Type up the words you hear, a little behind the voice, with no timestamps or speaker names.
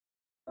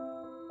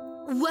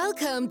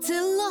Welcome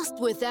to Lost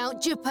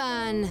Without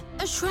Japan,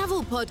 a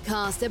travel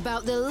podcast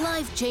about the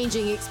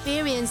life-changing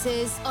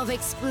experiences of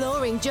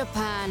exploring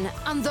Japan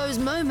and those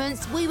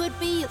moments we would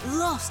be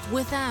lost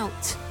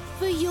without.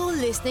 For your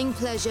listening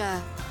pleasure,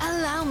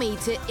 allow me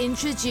to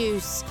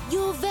introduce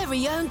your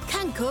very own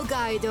Kanko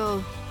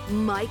Guido,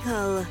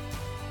 Michael.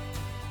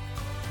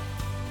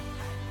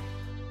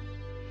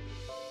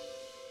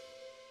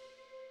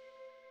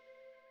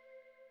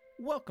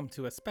 Welcome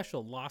to a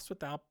special Lost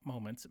Without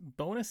Moments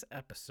bonus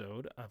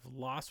episode of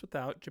Lost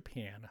Without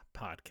Japan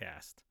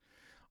podcast.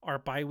 Our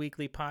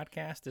bi-weekly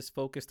podcast is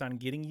focused on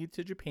getting you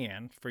to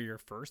Japan for your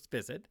first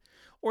visit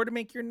or to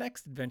make your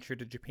next adventure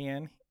to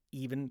Japan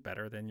even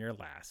better than your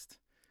last.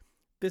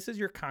 This is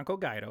your Kanko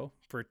Guido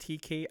for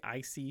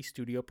TKIC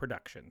Studio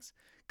Productions,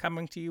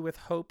 coming to you with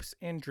hopes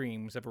and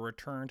dreams of a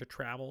return to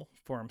travel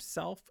for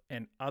himself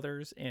and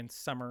others in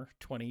summer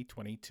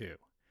 2022.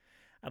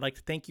 I'd like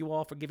to thank you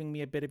all for giving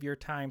me a bit of your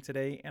time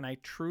today, and I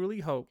truly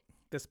hope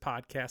this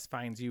podcast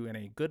finds you in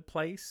a good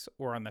place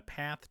or on the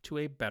path to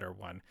a better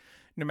one,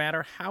 no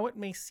matter how it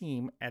may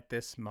seem at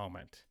this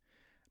moment.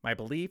 My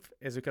belief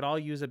is we could all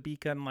use a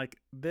beacon like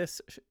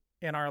this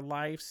in our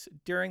lives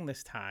during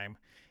this time,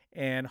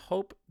 and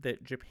hope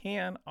that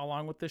Japan,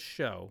 along with this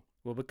show,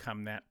 will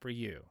become that for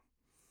you.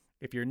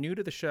 If you're new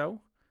to the show,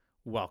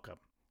 welcome.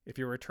 If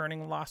you're a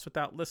returning Lost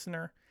Without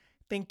listener,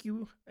 thank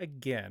you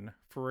again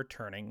for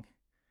returning.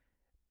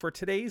 For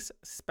today's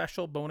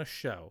special bonus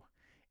show,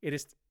 it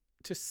is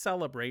to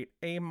celebrate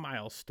a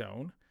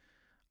milestone,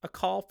 a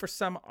call for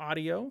some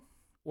audio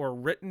or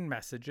written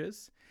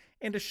messages,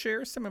 and to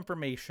share some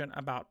information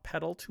about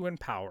Pedal to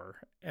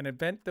Empower, an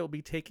event that will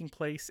be taking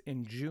place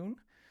in June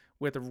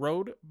with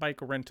road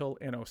bike rental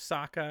in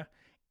Osaka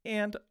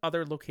and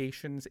other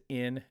locations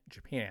in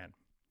Japan.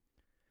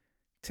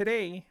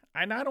 Today,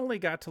 I not only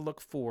got to look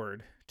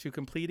forward to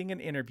completing an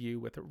interview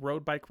with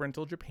Road Bike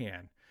Rental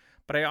Japan,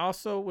 but I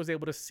also was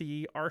able to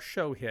see our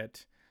show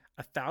hit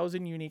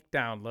 1,000 unique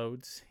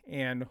downloads,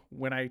 and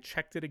when I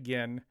checked it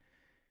again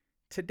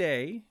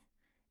today,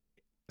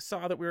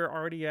 saw that we were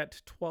already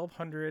at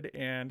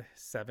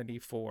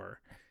 1,274.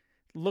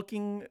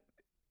 Looking,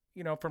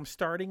 from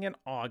starting in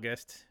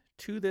August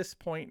to this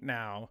point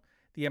now,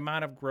 the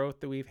amount of growth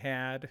that we've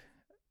had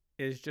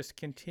is just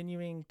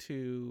continuing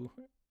to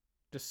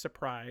just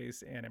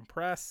surprise and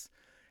impress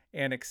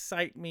and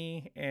excite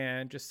me,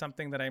 and just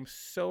something that I'm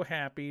so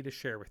happy to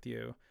share with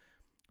you.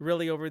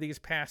 Really, over these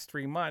past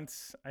 3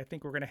 months, I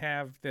think we're going to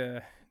have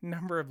the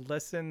number of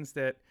listens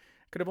that I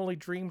could have only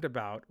dreamed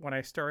about when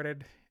I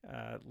started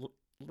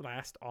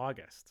last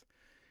August.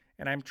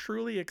 And I'm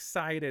truly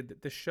excited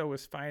that this show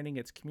is finding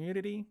its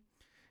community,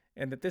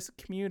 and that this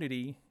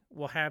community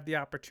will have the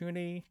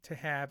opportunity to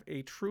have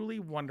a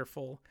truly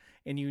wonderful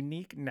and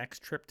unique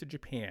next trip to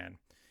Japan.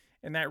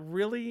 And that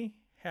really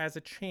has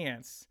a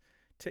chance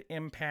to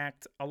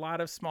impact a lot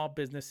of small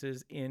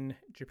businesses in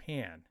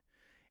Japan.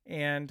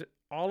 And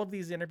all of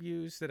these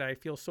interviews that I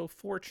feel so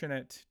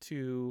fortunate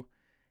to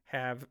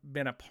have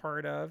been a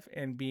part of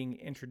and being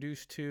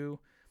introduced to,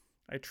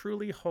 I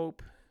truly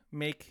hope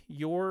make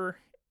your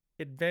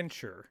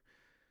adventure,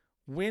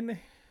 when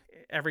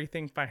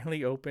everything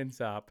finally opens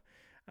up,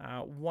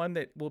 one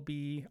that will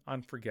be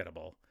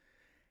unforgettable.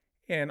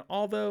 And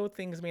although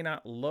things may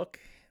not look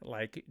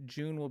like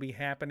June will be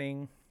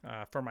happening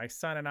for my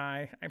son and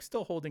I'm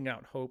still holding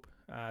out hope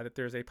that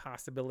there's a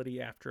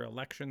possibility after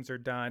elections are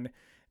done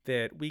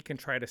that we can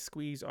try to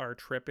squeeze our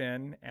trip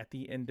in at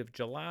the end of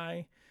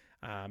July.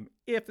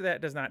 If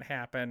that does not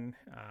happen,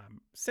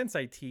 since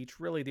I teach,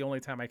 really the only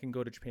time I can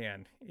go to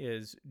Japan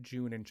is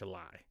June and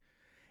July.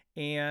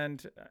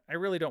 And I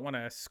really don't want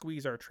to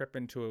squeeze our trip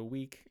into a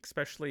week,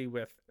 especially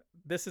with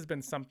this has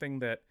been something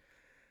that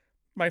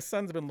my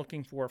son's been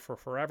looking for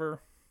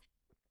forever.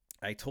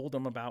 I told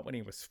him about when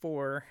he was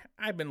 4.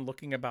 I've been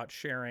looking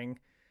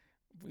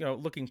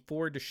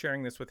forward to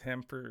sharing this with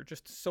him for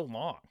just so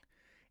long.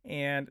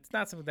 And it's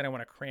not something that I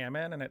want to cram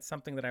in, and it's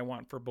something that I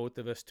want for both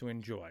of us to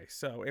enjoy.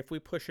 So if we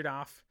push it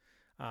off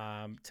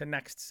to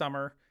next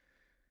summer,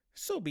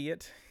 so be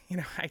it.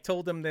 I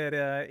told him that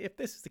if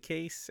this is the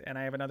case and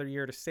I have another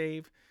year to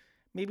save,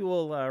 maybe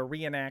we'll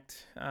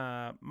reenact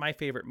my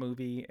favorite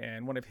movie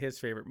and one of his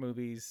favorite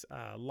movies,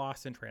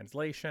 Lost in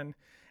Translation,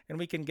 and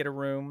we can get a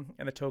room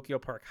in the Tokyo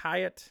Park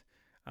Hyatt,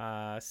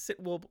 sit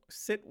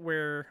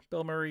where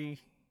Bill Murray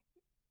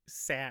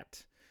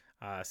sat,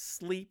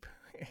 sleep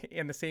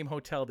in the same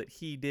hotel that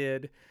he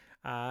did,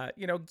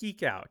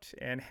 geek out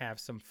and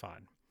have some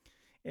fun.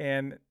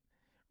 And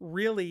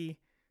really,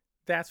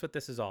 that's what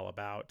this is all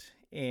about.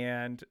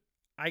 And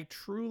I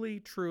truly,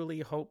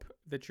 truly hope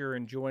that you're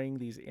enjoying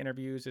these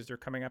interviews as they're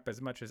coming up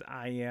as much as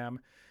I am.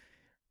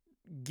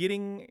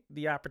 Getting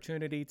the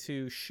opportunity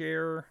to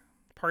share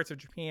parts of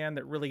Japan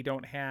that really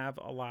don't have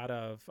a lot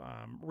of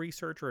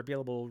research or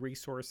available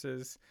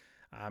resources,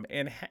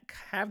 and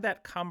have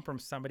that come from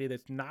somebody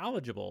that's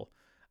knowledgeable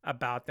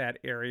about that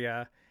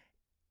area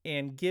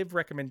and give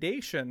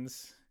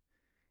recommendations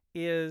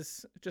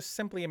is just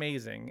simply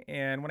amazing.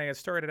 And when I had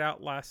started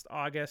out last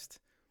August,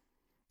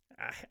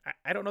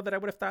 I don't know that I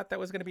would have thought that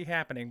was going to be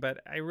happening, but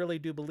I really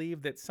do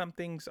believe that some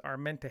things are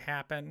meant to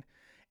happen.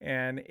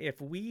 And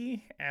if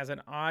we as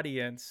an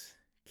audience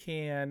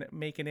can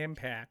make an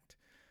impact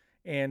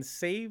and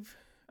save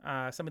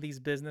some of these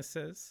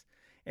businesses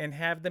and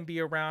have them be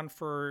around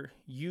for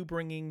you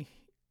bringing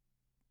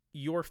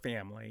your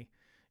family,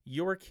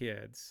 your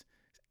kids,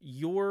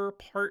 your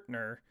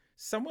partner,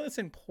 someone that's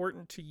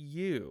important to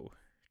you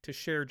to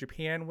share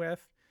Japan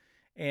with,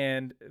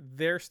 and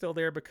they're still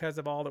there because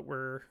of all that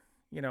we're,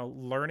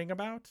 learning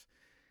about.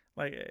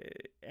 Like,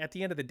 at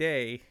the end of the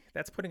day,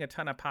 that's putting a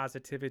ton of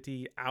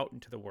positivity out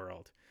into the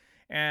world.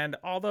 And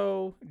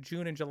although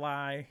June and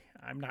July,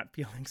 I'm not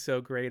feeling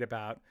so great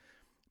about,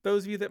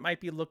 those of you that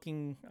might be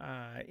looking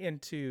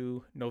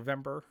into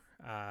November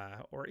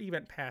or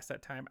even past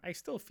that time, I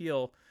still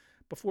feel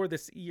before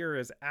this year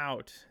is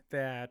out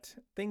that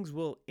things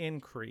will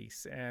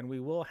increase and we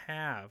will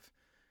have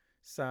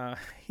some,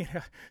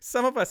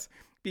 some of us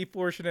be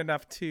fortunate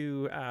enough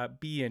to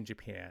be in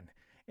Japan.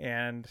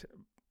 And,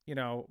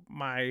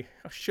 my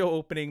show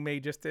opening may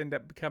just end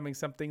up becoming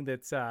something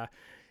that's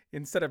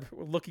instead of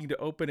looking to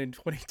open in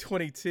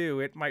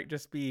 2022, it might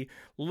just be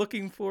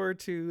looking forward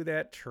to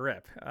that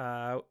trip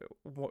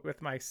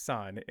with my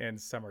son in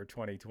summer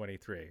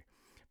 2023.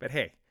 But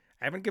hey,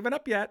 I haven't given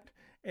up yet,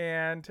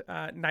 and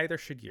neither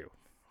should you.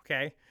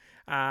 Okay.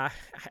 I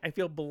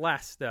feel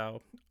blessed,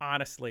 though,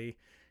 honestly,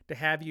 to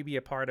have you be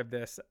a part of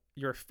this.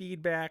 Your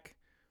feedback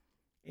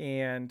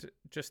and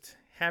just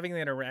having the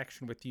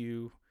interaction with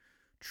you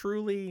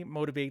truly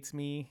motivates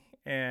me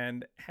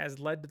and has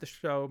led to the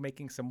show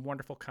making some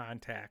wonderful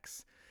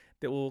contacts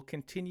that will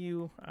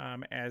continue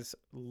as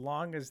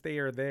long as they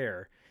are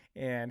there,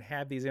 and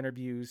have these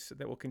interviews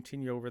that will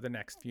continue over the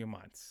next few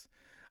months.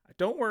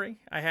 Don't worry,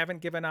 I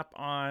haven't given up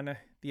on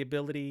the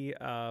ability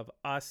of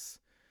us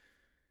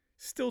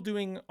still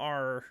doing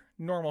our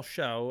normal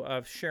show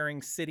of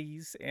sharing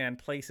cities and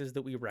places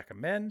that we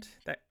recommend.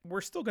 That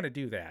we're still going to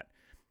do that.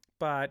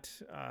 But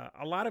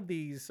a lot of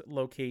these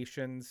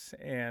locations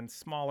and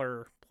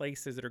smaller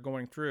places that are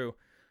going through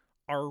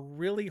are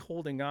really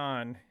holding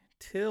on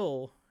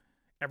till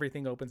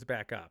everything opens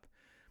back up.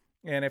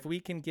 And if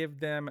we can give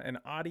them an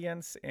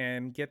audience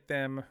and get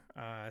them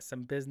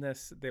some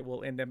business that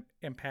will end up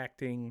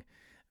impacting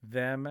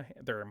them,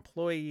 their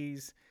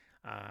employees,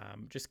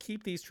 just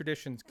keep these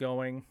traditions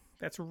going.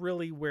 That's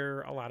really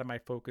where a lot of my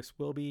focus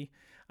will be.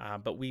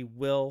 But we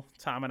will,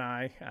 Tom and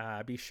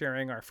I, be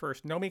sharing our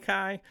first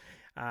Nomikai.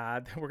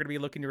 We're going to be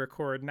looking to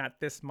record not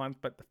this month,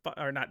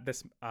 or not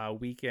this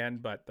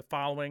weekend, but the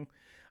following.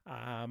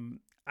 I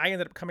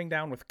ended up coming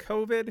down with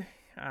COVID.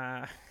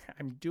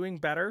 I'm doing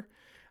better,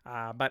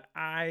 but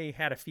I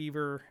had a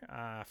fever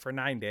for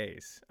 9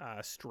 days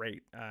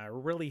straight.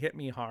 Really hit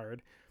me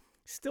hard.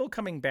 Still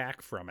coming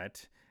back from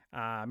it.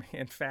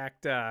 In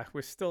fact,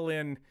 we're still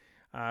in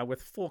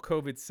with full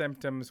COVID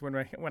symptoms when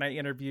I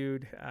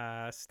interviewed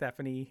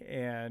Stephanie,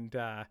 and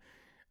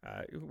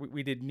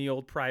we did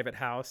Neil Private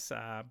House,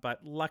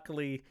 but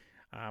luckily,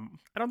 I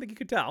don't think you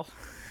could tell,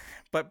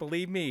 but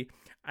believe me,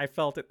 I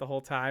felt it the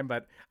whole time,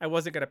 but I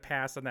wasn't going to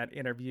pass on that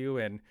interview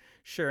and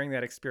sharing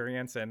that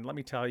experience. And let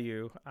me tell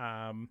you,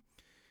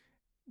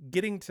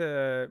 getting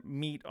to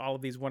meet all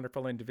of these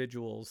wonderful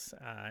individuals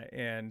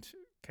and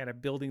kind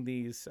of building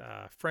these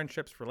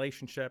friendships,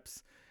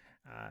 relationships,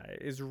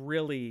 is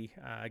really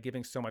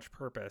giving so much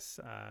purpose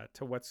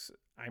to what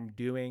I'm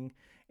doing,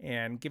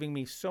 and giving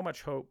me so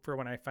much hope for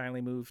when I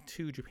finally move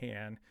to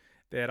Japan,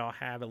 that I'll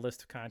have a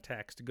list of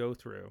contacts to go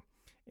through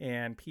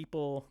and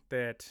people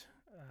that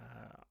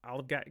I'll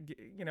have got,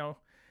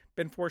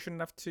 been fortunate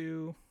enough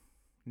to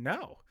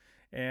know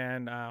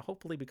and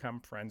hopefully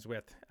become friends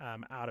with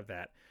out of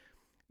that.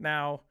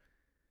 Now,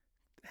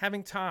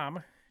 having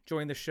Tom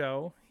join the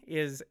show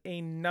is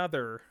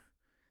another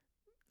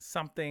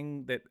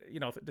something that,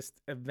 this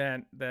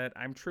event that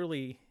I'm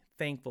truly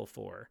thankful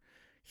for.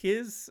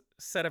 His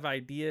set of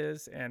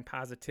ideas and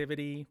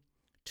positivity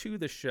to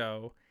the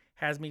show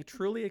has me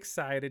truly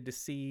excited to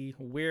see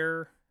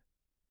where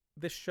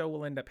this show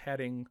will end up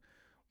heading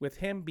with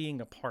him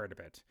being a part of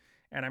it.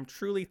 And I'm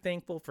truly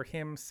thankful for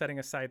him setting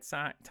aside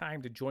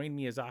time to join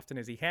me as often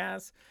as he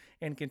has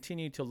and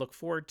continue to look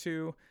forward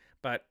to.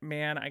 But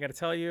man, I got to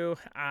tell you,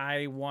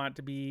 I want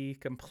to be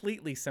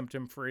completely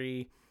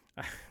symptom-free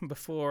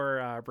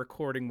before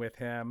recording with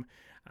him.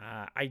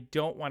 I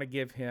don't want to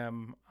give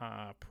him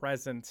a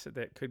present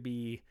that could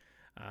be,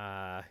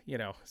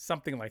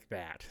 something like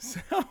that.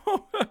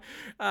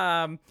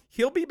 So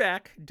he'll be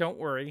back. Don't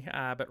worry.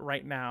 But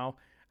right now,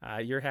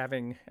 you're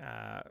having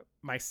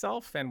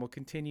myself, and we'll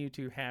continue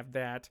to have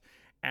that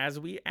as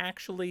we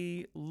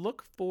actually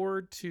look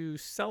forward to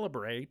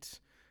celebrate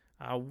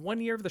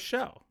 1 year of the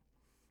show.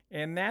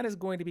 And that is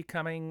going to be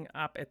coming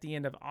up at the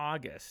end of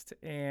August.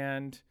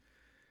 And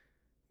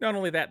not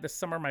only that, this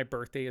summer, my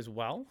birthday as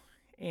well.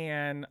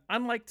 And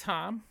unlike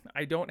Tom,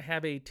 I don't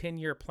have a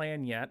 10-year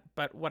plan yet,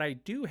 but what I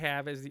do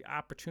have is the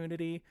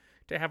opportunity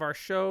to have our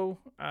show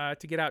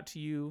to get out to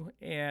you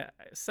an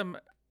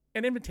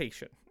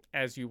invitation,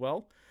 as you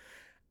will,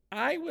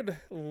 I would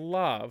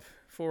love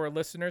for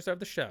listeners of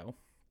the show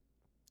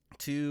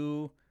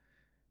to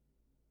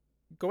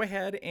go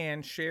ahead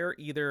and share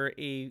either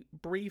a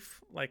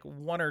brief, like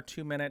 1 or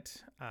 2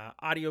 minute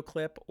audio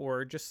clip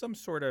or just some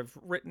sort of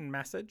written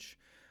message,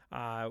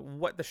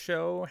 what the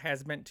show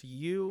has meant to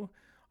you,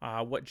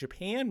 what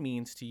Japan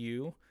means to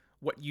you,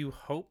 what you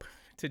hope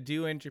to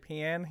do in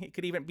Japan. It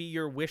could even be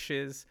your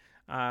wishes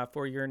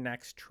for your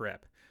next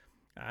trip.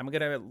 I'm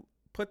going to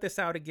put this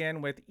out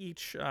again with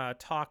each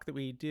talk that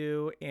we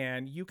do,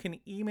 and you can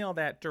email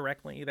that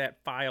directly,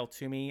 that file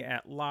to me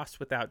at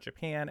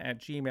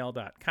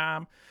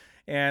lostwithoutjapan@gmail.com.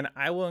 And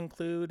I will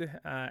include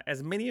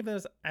as many of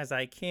those as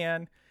I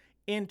can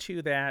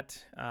into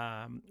that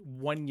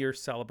 1 year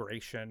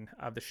celebration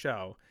of the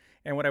show.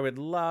 And what I would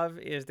love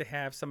is to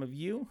have some of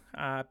you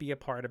be a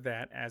part of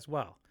that as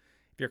well.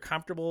 If you're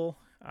comfortable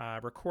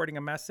recording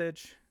a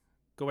message,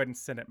 go ahead and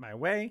send it my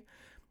way.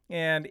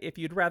 And if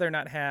you'd rather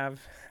not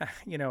have,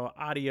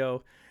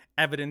 audio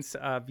evidence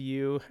of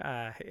you,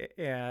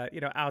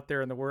 out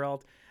there in the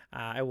world,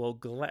 I will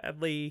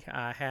gladly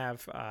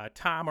have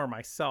Tom or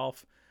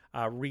myself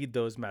read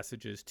those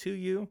messages to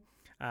you.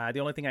 The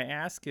only thing I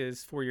ask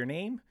is for your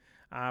name.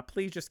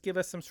 Please just give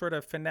us some sort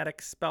of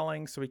phonetic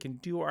spelling so we can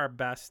do our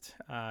best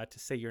to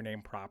say your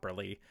name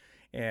properly.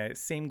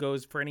 Same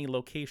goes for any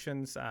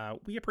locations.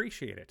 We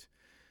appreciate it.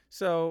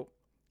 So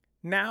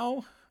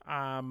now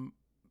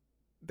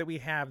that we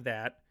have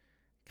that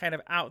kind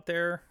of out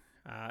there,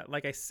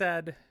 like I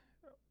said,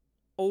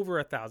 over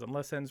 1,000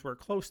 listens. We're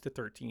close to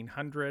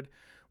 1,300.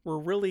 We're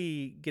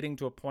really getting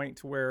to a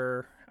point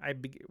where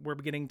we're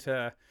beginning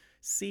to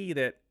see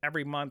that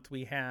every month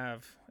we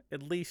have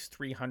at least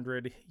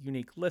 300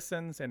 unique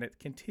listens, and it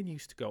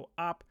continues to go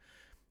up.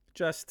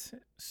 Just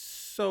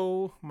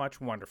so much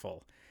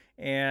wonderful.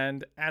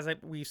 And as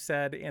we've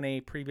said in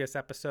a previous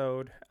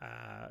episode,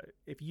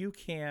 if you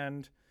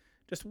can,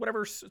 just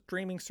whatever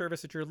streaming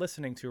service that you're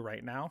listening to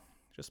right now,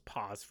 just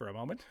pause for a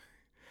moment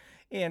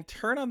and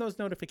turn on those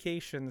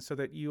notifications so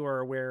that you are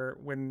aware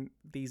when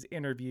these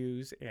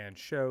interviews and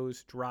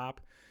shows drop.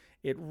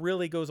 It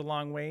really goes a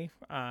long way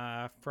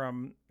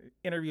from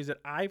interviews that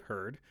I've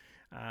heard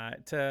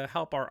to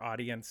help our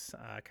audience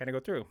kind of go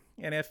through.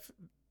 And if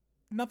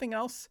nothing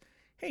else,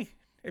 hey,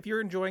 if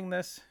you're enjoying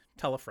this,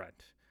 tell a friend.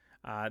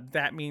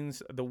 That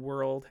means the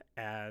world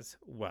as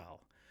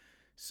well.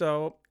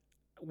 So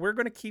we're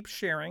going to keep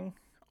sharing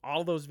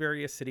all those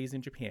various cities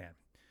in Japan.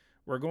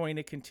 We're going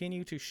to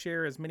continue to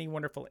share as many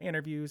wonderful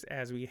interviews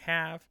as we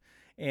have,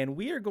 and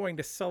we are going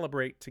to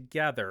celebrate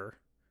together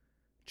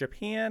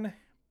Japan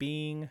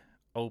being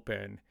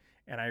open,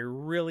 and I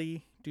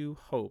really do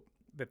hope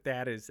that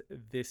that is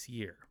this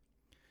year.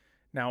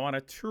 Now, on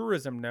a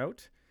tourism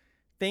note,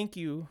 thank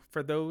you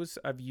for those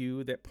of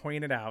you that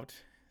pointed out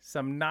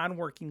some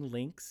non-working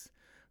links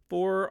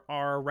for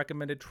our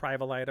recommended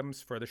travel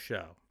items for the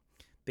show.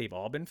 They've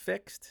all been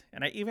fixed,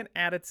 and I even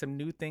added some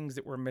new things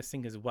that were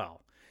missing as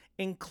well,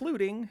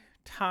 including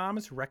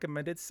Tom's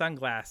recommended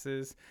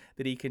sunglasses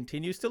that he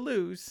continues to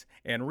lose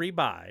and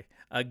rebuy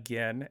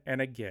again and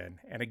again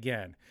and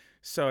again.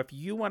 So if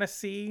you want to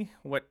see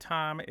what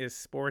Tom is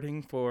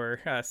sporting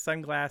for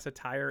sunglass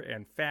attire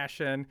and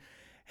fashion,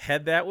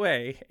 head that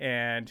way,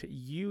 and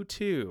you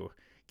too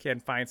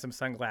can find some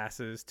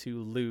sunglasses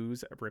to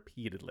lose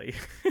repeatedly.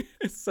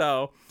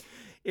 So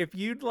if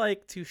you'd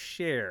like to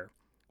share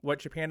what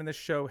Japan in the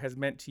show has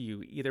meant to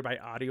you, either by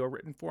audio or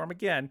written form,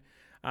 again,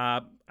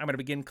 I'm going to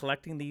begin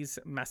collecting these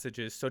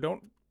messages. So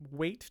don't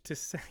wait to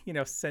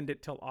send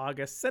it till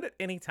August. Send it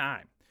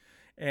anytime.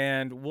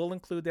 And we'll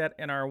include that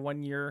in our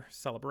 1 year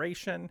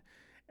celebration.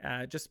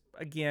 Just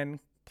again,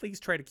 please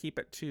try to keep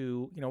it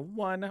to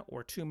 1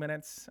 or 2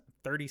 minutes,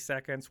 30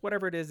 seconds,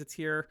 whatever it is that's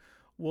here,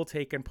 we'll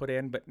take and put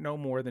in, but no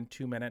more than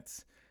 2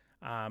 minutes.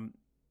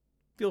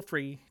 Feel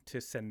free to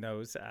send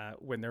those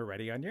when they're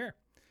ready on your air.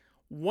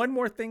 One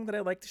more thing that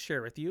I'd like to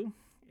share with you,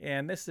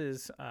 and this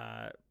is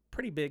a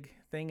pretty big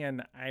thing,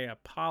 and I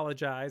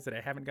apologize that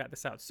I haven't got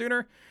this out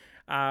sooner.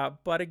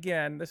 But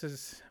again, this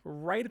is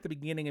right at the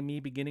beginning of me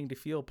beginning to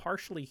feel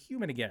partially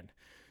human again.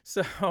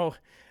 So,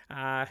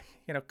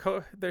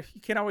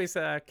 you can always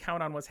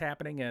count on what's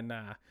happening, and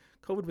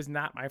COVID was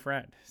not my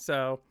friend.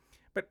 So,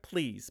 but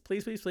please,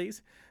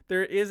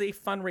 there is a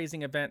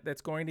fundraising event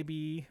that's going to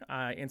be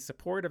in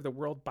support of the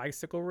World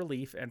Bicycle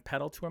Relief and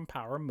Pedal to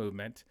Empower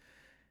movement.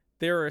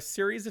 There are a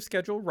series of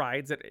scheduled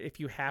rides that if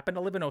you happen to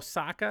live in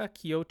Osaka,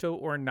 Kyoto,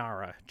 or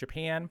Nara,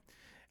 Japan,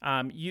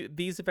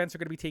 these events are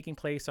going to be taking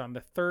place on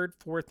the 3rd,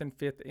 4th, and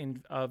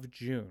 5th of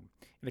June.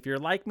 And if you're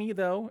like me,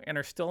 though, and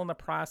are still in the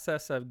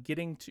process of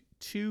getting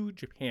to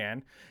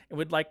Japan and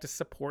would like to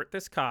support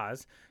this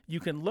cause,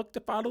 you can look to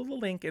follow the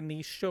link in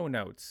these show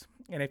notes.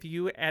 And if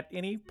you at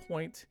any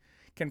point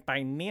can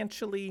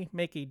financially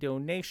make a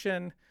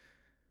donation,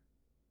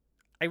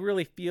 I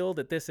really feel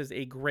that this is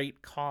a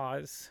great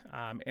cause,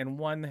 and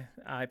one,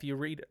 if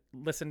you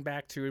listen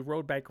back to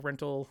Road Bike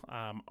Rental,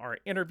 our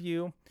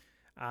interview,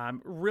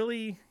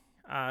 really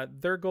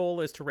Their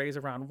goal is to raise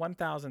around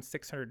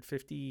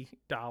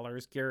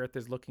 $1,650. Gareth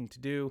is looking to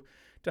do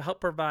to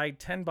help provide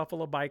 10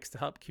 Buffalo bikes to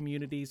help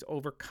communities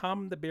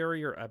overcome the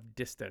barrier of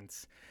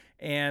distance.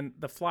 And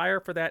the flyer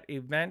for that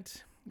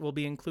event will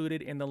be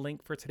included in the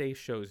link for today's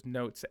show's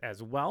notes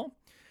as well.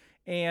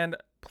 And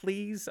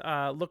please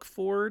look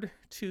forward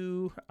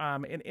to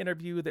an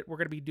interview that we're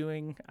going to be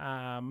doing,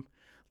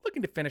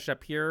 looking to finish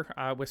up here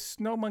with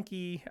Snow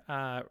Monkey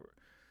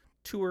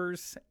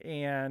Tours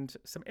and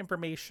some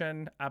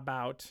information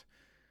about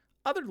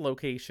other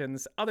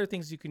locations, other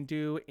things you can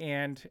do.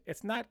 And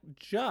it's not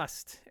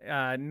just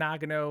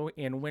Nagano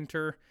in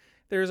winter.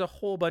 There's a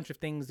whole bunch of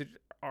things that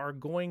are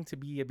going to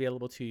be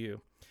available to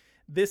you.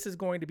 This is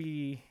going to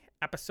be,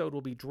 episode will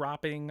be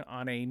dropping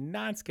on a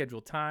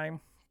non-scheduled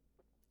time.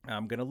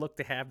 I'm going to look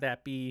to have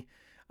that be,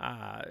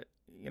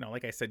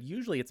 like I said,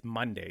 usually it's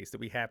Mondays that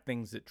we have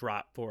things that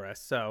drop for us.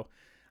 So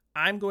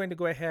I'm going to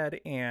go ahead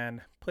and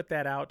put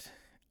that out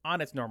on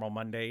its normal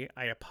Monday.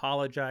 I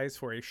apologize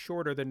for a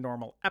shorter than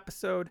normal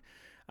episode,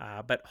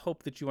 but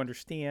hope that you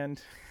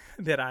understand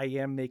that I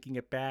am making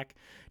it back.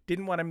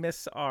 Didn't want to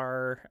miss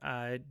our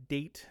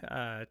date,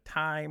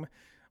 time.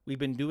 We've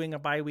been doing a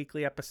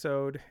bi-weekly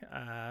episode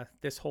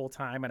this whole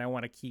time, and I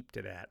want to keep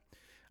to that.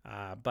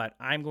 But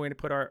I'm going to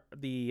put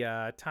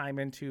the time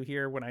into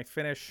here when I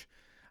finish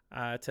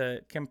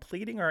to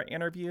completing our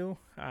interview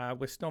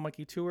with Snow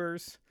Monkey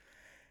Tours.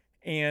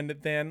 And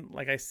then,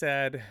 like I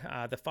said,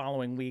 the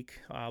following week,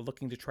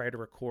 looking to try to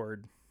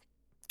record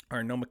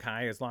our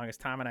Nomikai as long as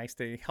Tom and I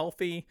stay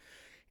healthy.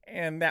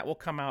 And that will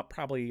come out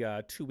probably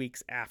 2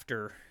 weeks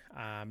after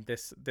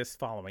this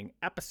following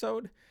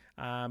episode.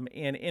 And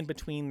in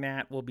between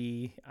that will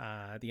be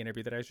the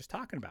interview that I was just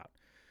talking about.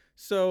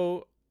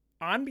 So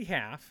on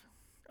behalf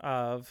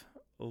of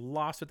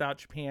Lost Without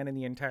Japan and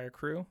the entire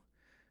crew,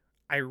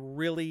 I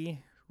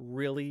really,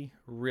 really,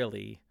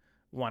 really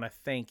want to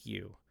thank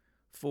you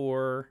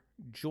for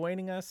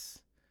joining us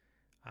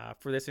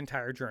for this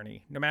entire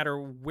journey. No matter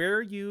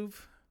where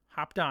you've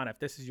hopped on, if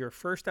this is your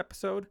first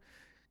episode,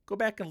 go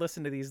back and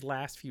listen to these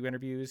last few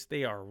interviews.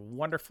 They are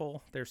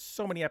wonderful. There's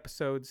so many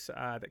episodes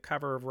that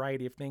cover a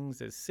variety of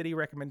things as city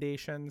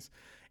recommendations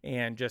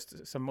and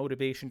just some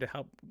motivation to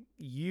help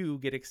you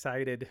get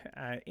excited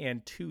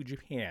and to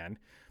Japan.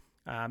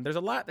 There's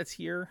a lot that's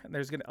here, and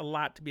there's a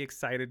lot to be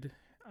excited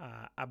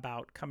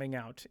about coming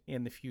out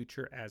in the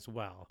future as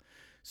well.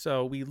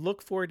 So we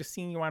look forward to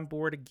seeing you on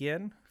board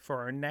again for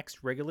our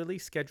next regularly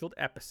scheduled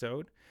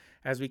episode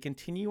as we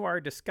continue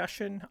our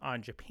discussion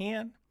on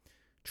Japan,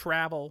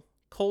 travel,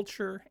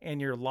 culture,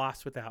 and your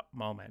lost without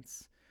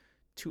moments.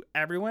 To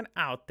everyone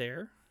out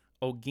there,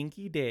 o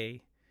genki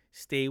de,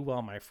 stay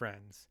well, my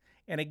friends.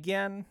 And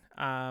again,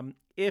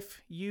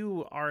 if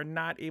you are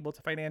not able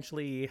to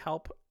financially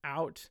help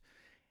out,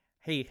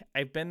 hey,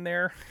 I've been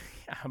there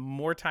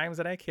more times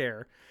than I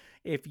care.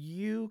 If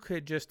you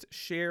could just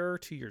share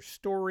to your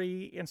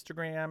story,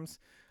 Instagrams,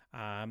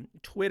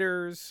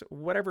 Twitters,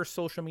 whatever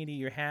social media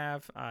you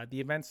have,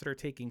 the events that are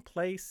taking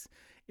place,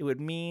 it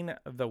would mean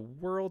the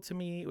world to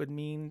me. It would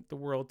mean the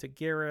world to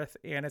Gareth,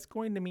 and it's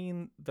going to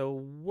mean the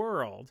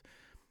world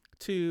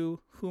to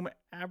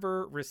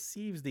whomever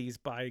receives these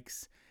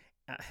bikes.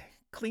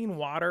 Clean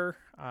water,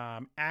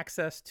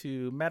 access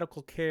to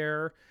medical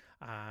care,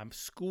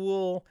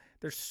 school.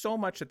 There's so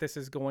much that this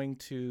is going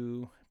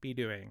to be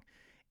doing.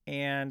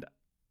 And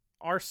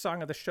our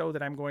song of the show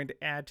that I'm going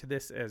to add to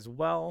this as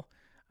well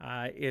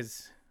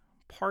is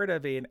part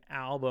of an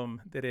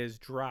album that is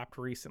dropped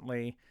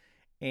recently,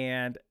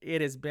 and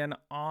it has been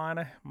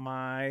on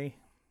my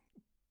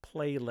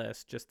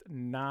playlist just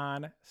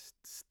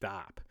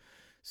non-stop.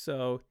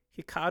 So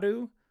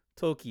Hikaru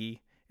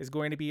Toki is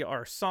going to be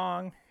our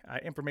song,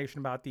 information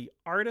about the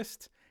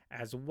artist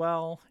as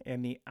well,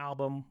 and the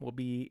album will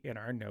be in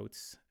our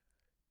notes.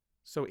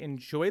 So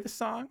enjoy the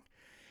song.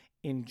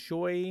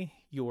 Enjoy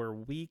your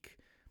week.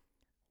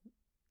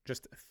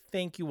 Just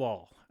thank you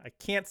all. I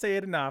can't say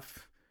it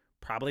enough.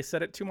 Probably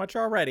said it too much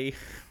already,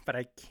 but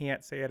I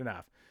can't say it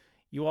enough.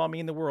 You all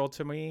mean the world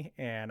to me,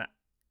 and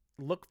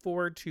look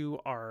forward to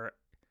our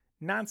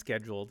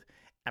non-scheduled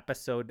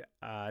episode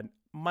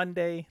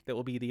Monday. That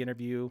will be the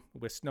interview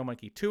with Snow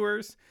Monkey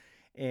Tours,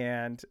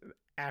 and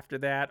after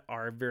that,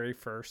 our very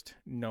first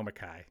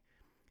Nomikai.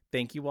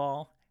 Thank you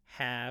all.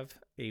 Have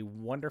a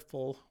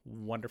wonderful,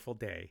 wonderful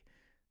day.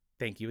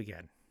 Thank you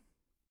again.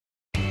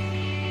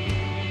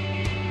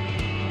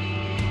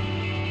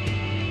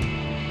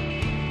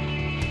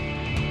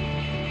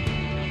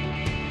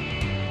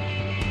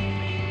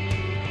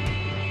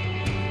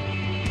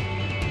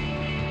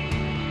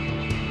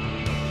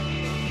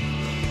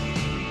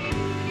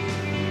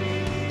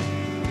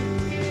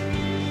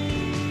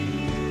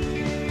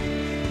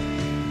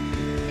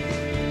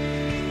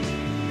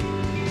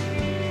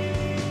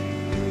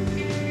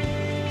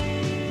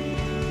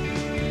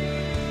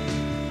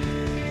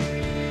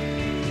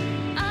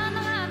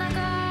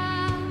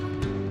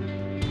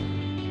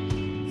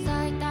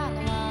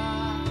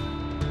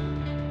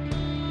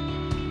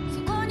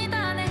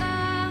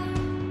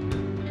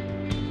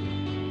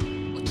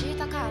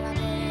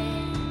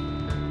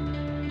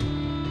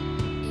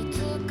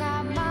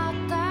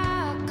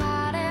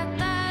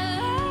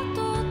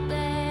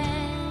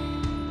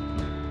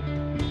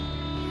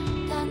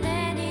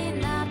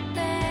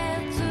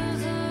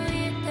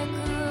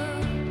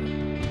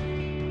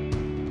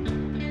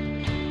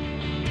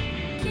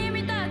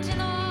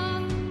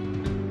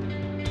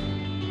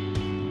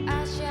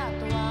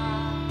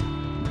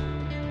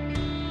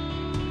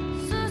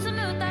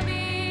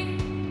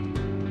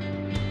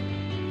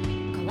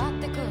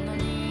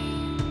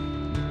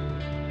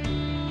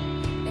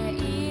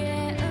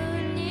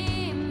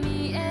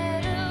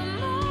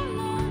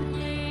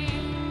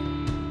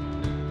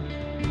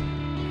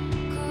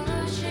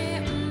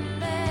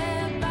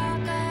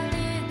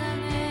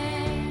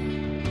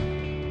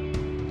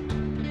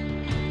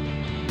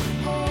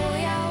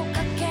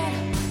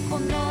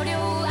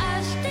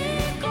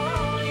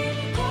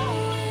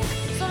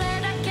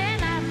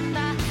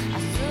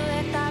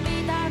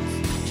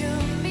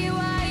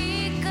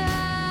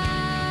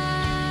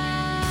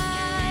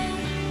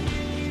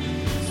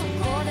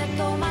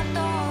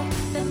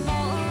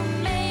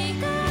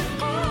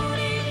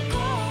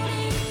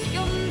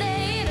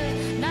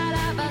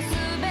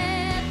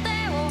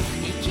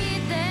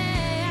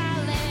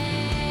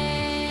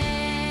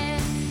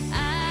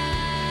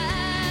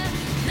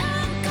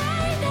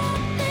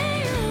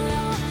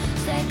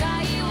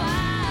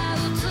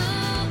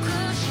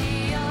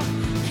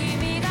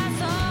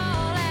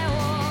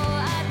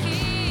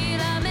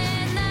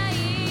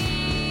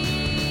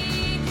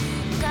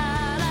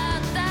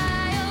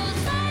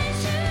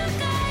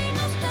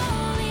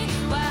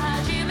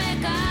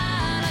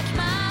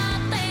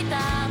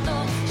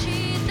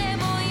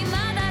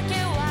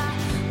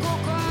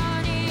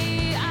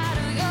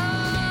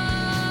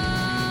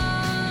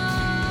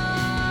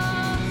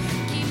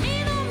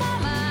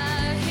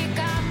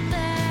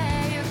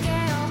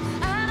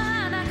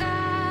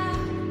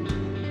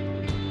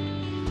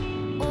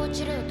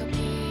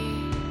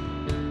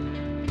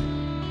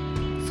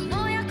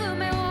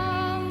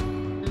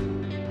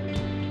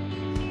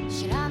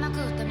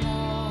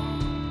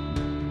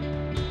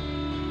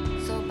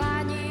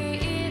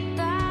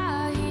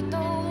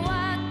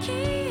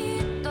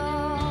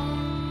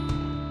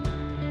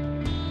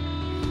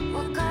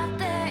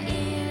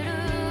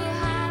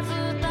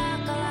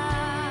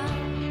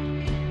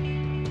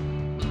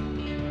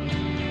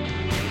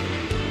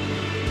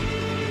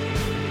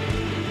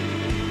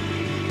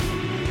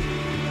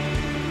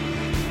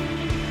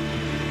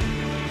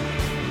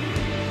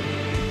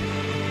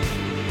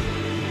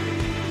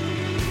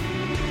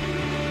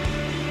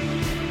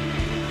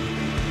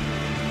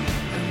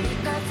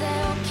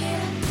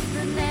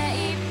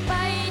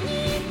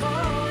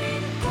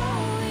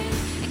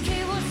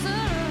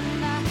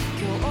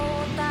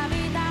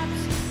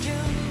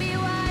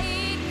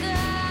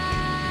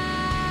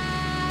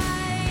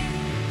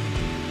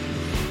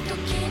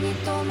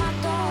 トマ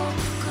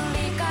ト